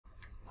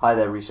Hi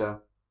there, Risha.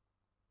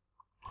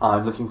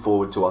 I'm looking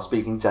forward to our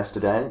speaking test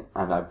today,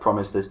 and I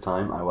promise this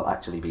time I will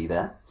actually be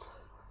there.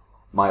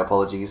 My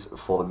apologies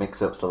for the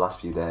mix-ups the last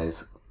few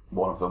days.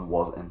 One of them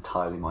was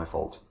entirely my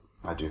fault.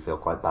 I do feel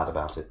quite bad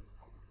about it.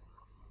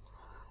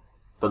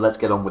 But let's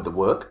get on with the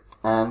work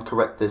and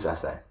correct this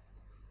essay.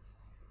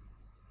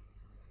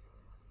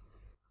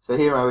 So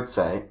here I would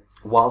say,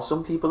 while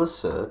some people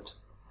assert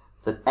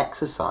that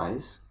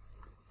exercise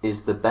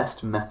is the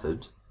best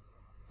method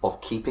of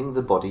keeping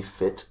the body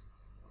fit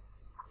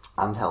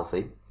and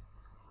healthy,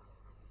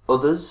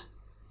 others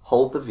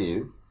hold the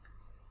view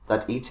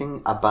that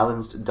eating a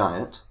balanced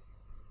diet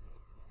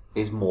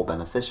is more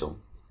beneficial.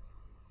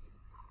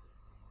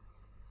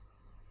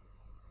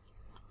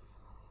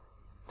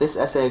 This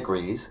essay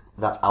agrees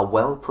that a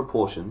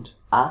well-proportioned,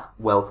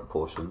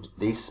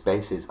 these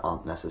spaces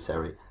aren't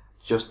necessary,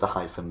 just the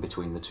hyphen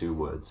between the two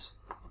words.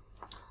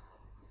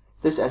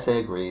 This essay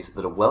agrees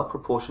that a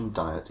well-proportioned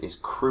diet is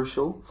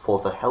crucial for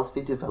the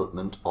healthy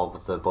development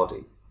of the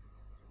body.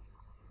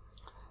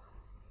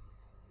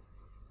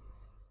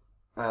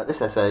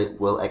 This essay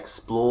will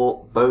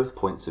explore both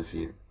points of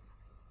view.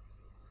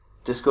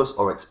 Discuss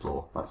or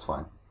explore, that's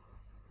fine.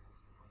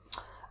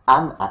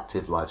 An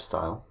active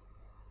lifestyle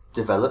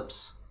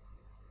develops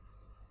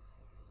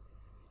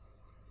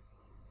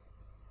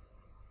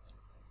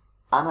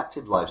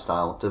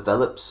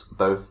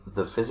both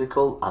the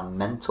physical and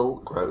mental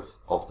growth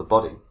of the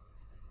body.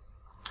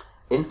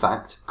 In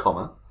fact,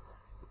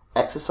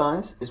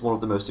 exercise is one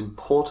of the most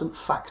important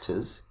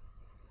factors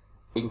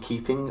in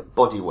keeping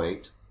body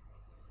weight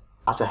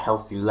at a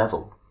healthy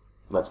level.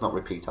 Let's not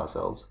repeat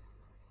ourselves.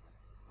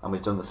 And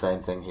we've done the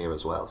same thing here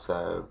as well.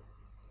 So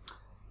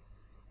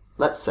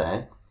let's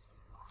say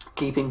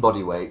keeping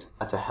body weight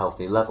at a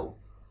healthy level.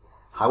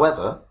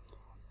 However,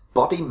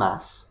 body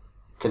mass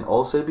can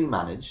also be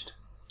managed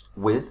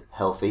with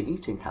healthy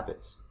eating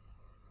habits.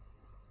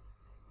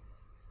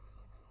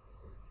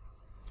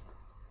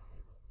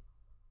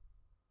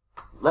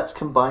 Let's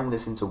combine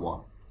this into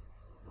one.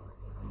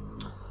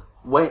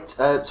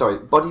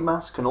 Body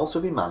mass can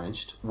also be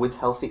managed with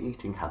healthy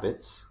eating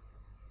habits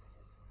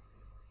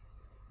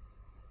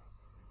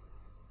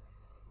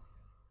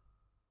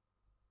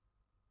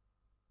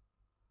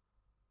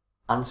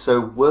and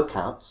so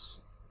workouts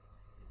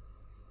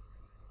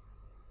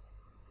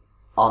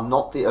are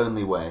not the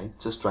only way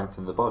to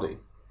strengthen the body.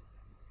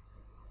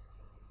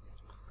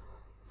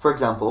 For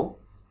example,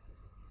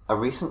 a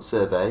recent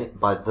survey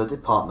by the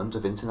Department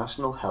of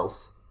International Health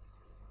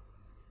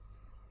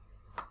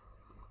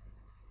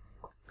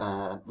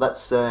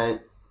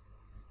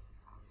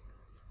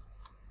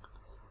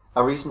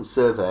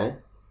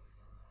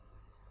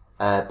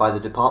by the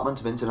Department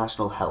of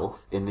International Health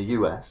in the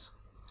US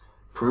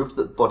proved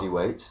that body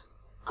weight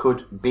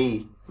could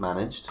be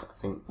managed,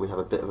 I think we have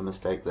a bit of a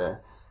mistake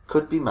there,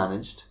 could be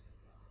managed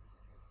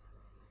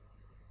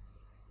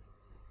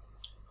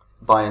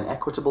by an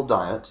equitable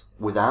diet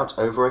without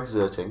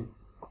overexerting,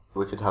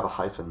 we could have a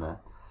hyphen there,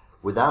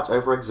 without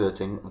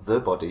overexerting the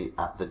body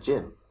at the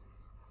gym.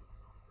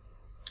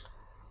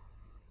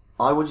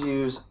 I would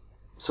use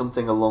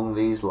something along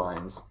these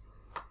lines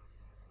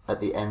at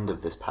the end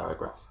of this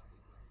paragraph.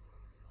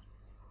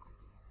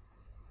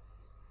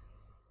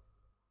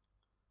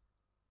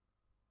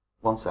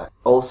 One sec.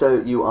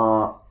 Also, you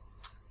are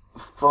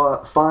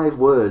 5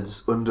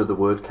 words under the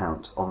word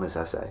count on this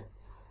essay.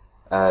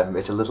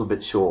 It's a little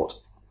bit short.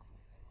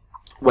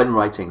 When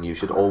writing, you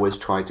should always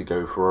try to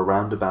go for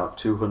around about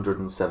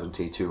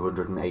 270,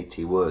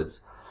 280 words,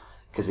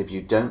 because if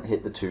you don't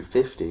hit the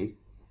 250,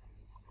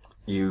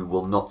 you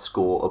will not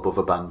score above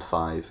a band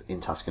 5 in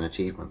task and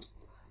achievement.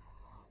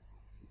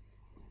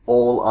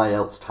 All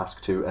IELTS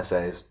Task 2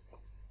 essays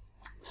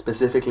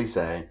specifically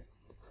say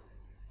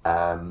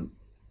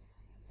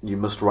you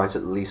must write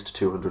at least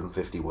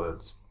 250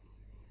 words.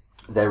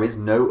 There is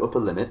no upper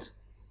limit,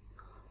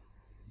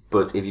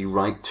 but if you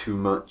write too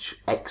much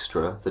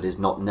extra that is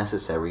not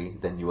necessary,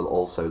 then you will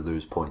also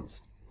lose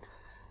points.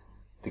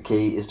 The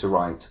key is to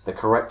write the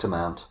correct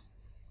amount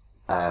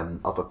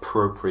of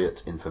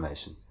appropriate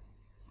information.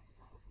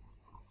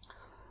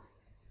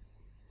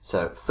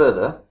 So,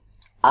 further,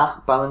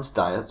 a balanced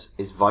diet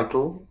is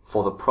vital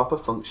for the proper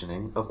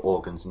functioning of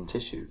organs and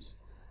tissues.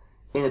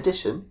 In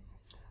addition,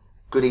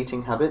 good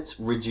eating habits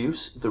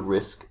reduce the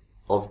risk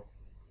of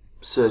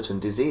certain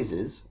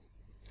diseases,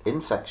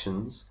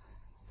 infections,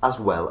 as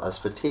well as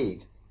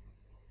fatigue.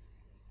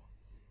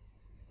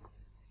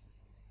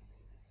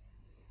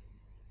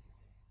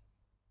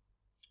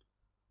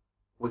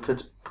 We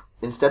could,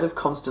 instead of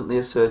constantly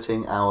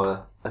asserting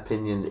our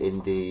opinion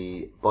in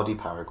the body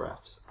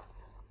paragraphs,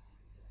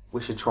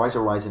 we should try to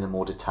write in a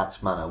more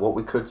detached manner. What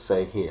we could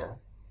say here,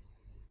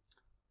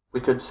 we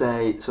could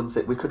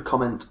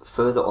comment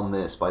further on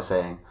this by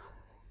saying,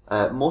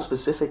 more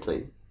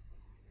specifically,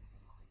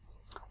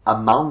 a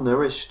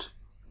malnourished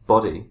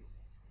body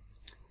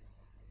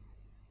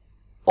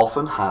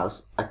often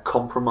has a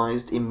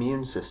compromised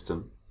immune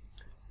system,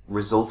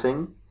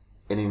 resulting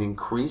in an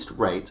increased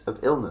rate of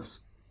illness.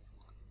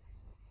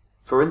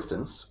 For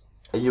instance,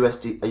 a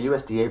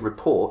USDA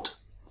report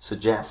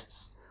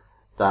suggests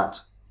that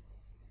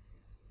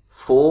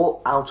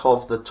 4 out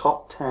of the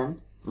top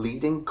 10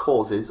 leading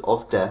causes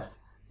of death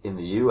in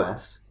the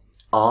US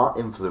are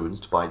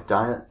influenced by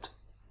diet.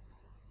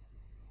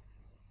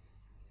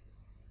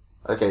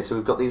 Okay, so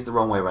we've got these the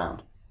wrong way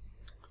around.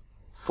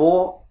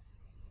 4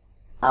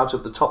 out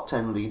of the top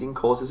 10 leading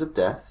causes of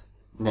death,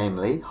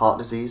 namely heart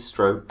disease,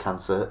 stroke,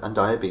 cancer, and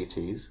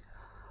diabetes,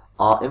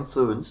 are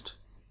influenced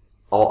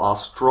or are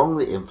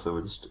strongly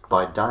influenced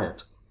by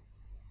diet.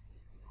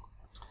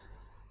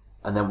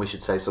 And then we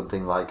should say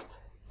something like,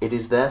 it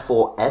is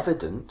therefore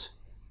evident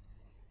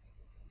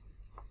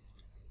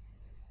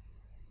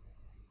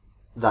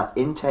that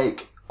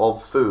intake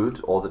of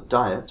food, or the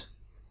diet,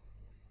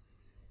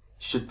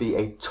 should be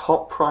a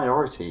top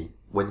priority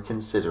when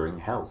considering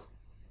health.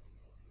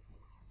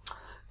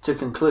 To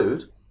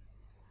conclude,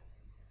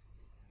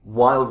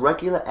 while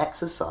regular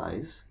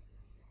exercise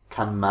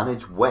can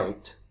manage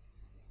weight,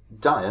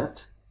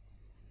 diet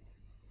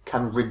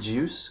can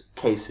reduce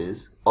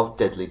cases of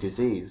deadly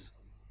disease.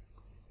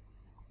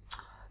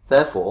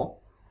 Therefore,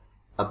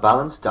 a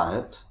balanced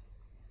diet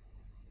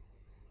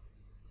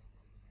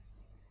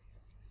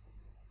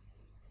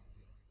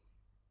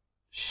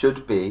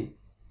should be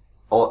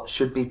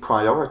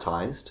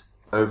prioritized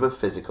over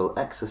physical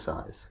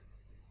exercise.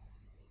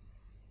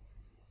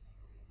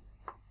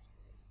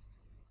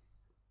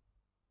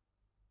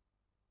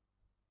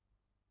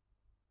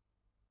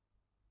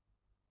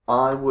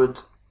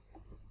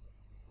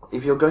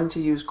 If you're going to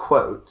use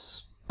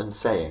quotes and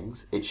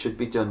sayings, it should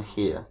be done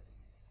here.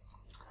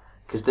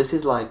 Because this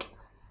is like,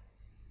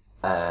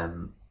 it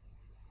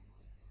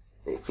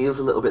feels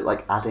a little bit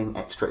like adding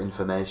extra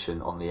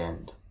information on the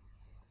end.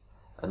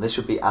 And this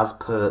should be as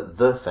per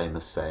the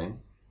famous saying,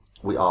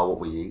 we are what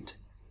we eat.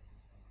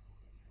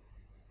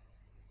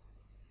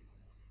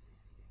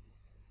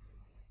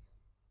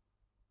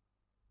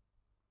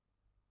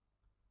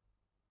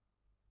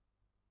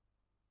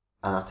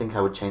 And I think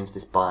I would change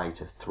this by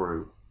to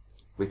through.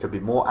 We could be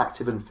more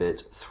active and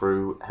fit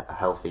through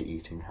healthy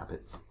eating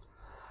habits.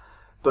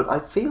 But I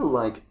feel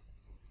like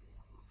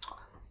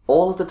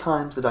all of the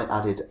times that I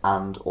added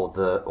and or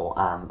the or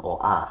an or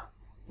a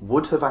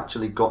would have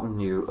actually gotten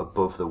you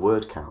above the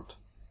word count.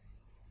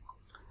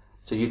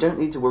 So you don't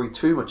need to worry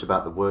too much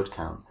about the word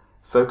count.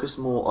 Focus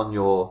more on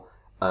your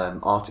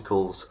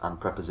articles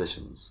and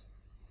prepositions.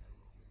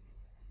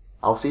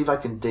 I'll see if I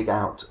can dig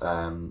out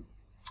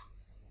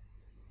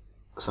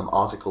some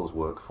articles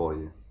work for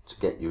you to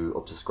get you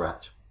up to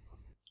scratch.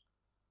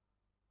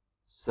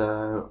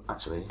 So,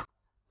 actually,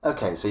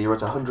 okay, so you're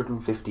at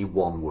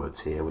 151 words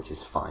here, which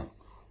is fine.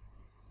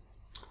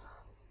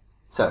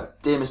 So,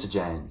 dear Mr.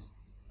 James,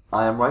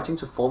 I am writing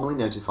to formally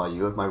notify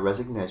you of my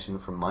resignation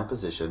from my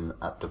position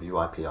at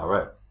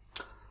WIPRO.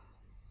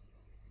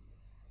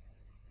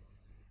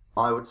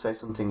 I would say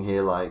something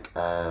here like,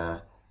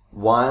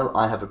 while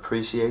I have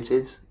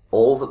appreciated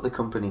all that the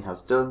company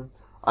has done,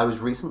 I was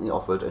recently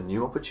offered a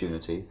new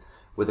opportunity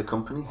with a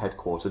company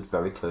headquartered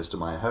very close to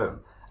my home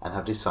and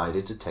have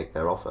decided to take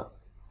their offer.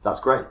 That's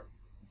great.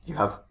 You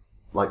have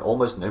like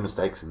almost no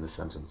mistakes in this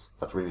sentence.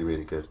 That's really,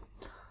 really good.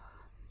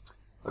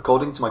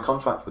 According to my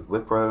contract with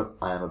Wipro,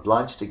 I am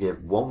obliged to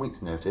give 1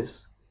 week's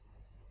notice,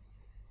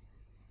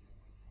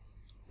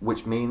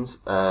 which means,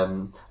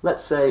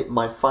 let's say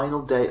my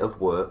final day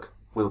of work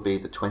will be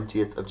the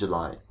 20th of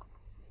July.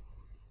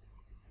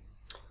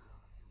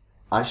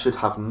 I should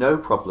have no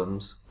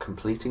problems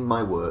completing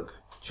my work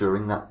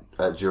during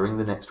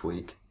the next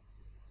week.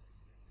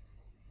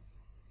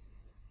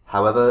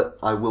 However,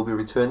 I will be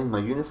returning my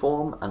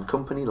uniform and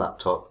company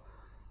laptop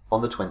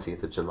on the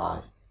 20th of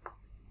July.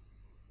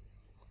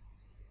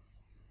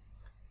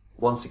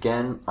 Once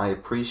again, I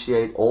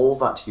appreciate all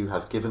that you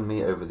have given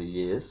me over the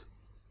years,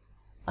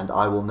 and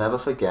I will never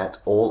forget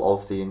all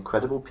of the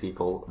incredible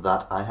people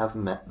that I have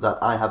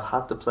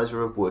had the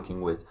pleasure of working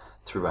with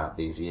throughout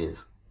these years.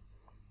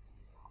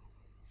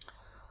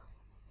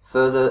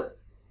 Further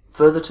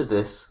to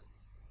this,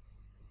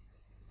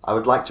 I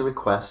would like to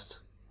request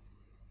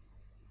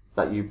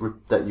that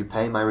you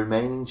pay my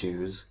remaining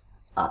dues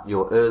at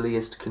your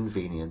earliest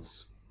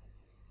convenience.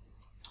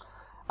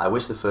 I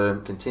wish the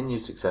firm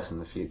continued success in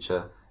the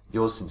future.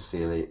 Yours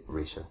sincerely,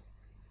 Risha.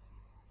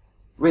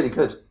 Really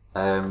good.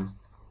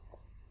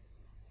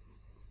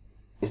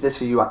 Is this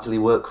who you actually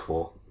work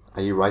for?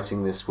 Are you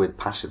writing this with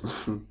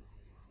passion?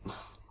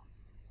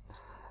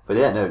 But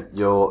yeah, no,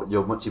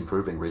 you're much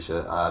improving,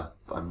 Risha.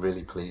 I'm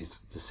really pleased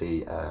to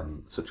see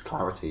such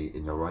clarity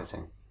in your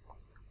writing.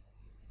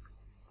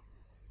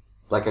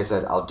 Like I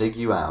said, I'll dig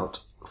you out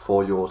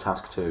for your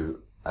task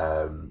 2,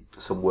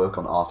 some work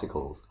on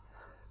articles,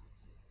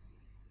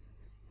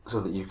 so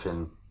that you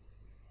can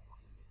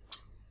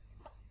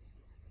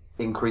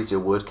increase your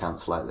word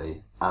count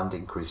slightly and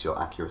increase your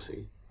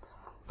accuracy.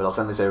 But I'll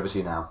send this over to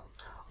you now.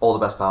 All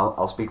the best, pal.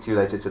 I'll speak to you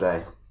later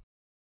today.